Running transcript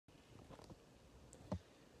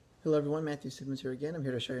Hello everyone, Matthew Simmons here again. I'm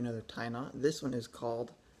here to show you another tie knot. This one is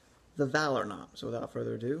called the Valor knot. So without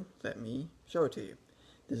further ado, let me show it to you.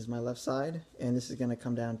 This is my left side, and this is going to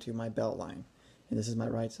come down to my belt line. And this is my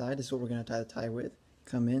right side. This is what we're going to tie the tie with.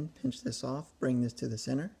 Come in, pinch this off, bring this to the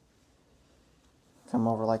center. Come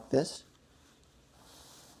over like this.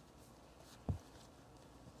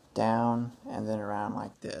 Down, and then around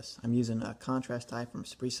like this. I'm using a contrast tie from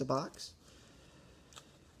Sprisa Box.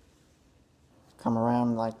 Come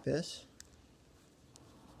around like this,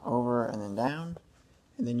 over and then down,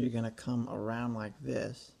 and then you're going to come around like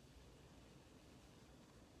this,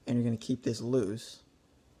 and you're going to keep this loose.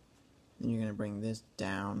 Then you're going to bring this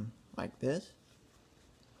down like this,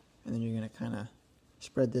 and then you're going to kind of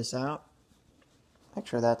spread this out. Make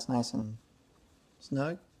sure that's nice and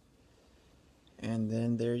snug, and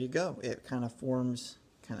then there you go. It kind of forms,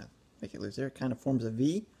 make it loose there, it kind of forms a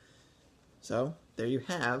V. So there you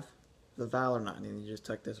have the Valor knot, and you just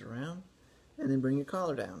tuck this around and then bring your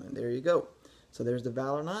collar down, and there you go. So there's the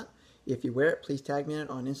Valor knot. If you wear it, please tag me in it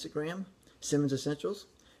on Instagram, SimmonsEssentials.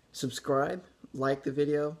 Subscribe, like the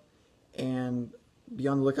video, and be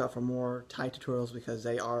on the lookout for more tie tutorials because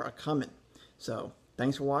they are a coming. So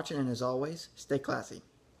thanks for watching, and as always, stay classy.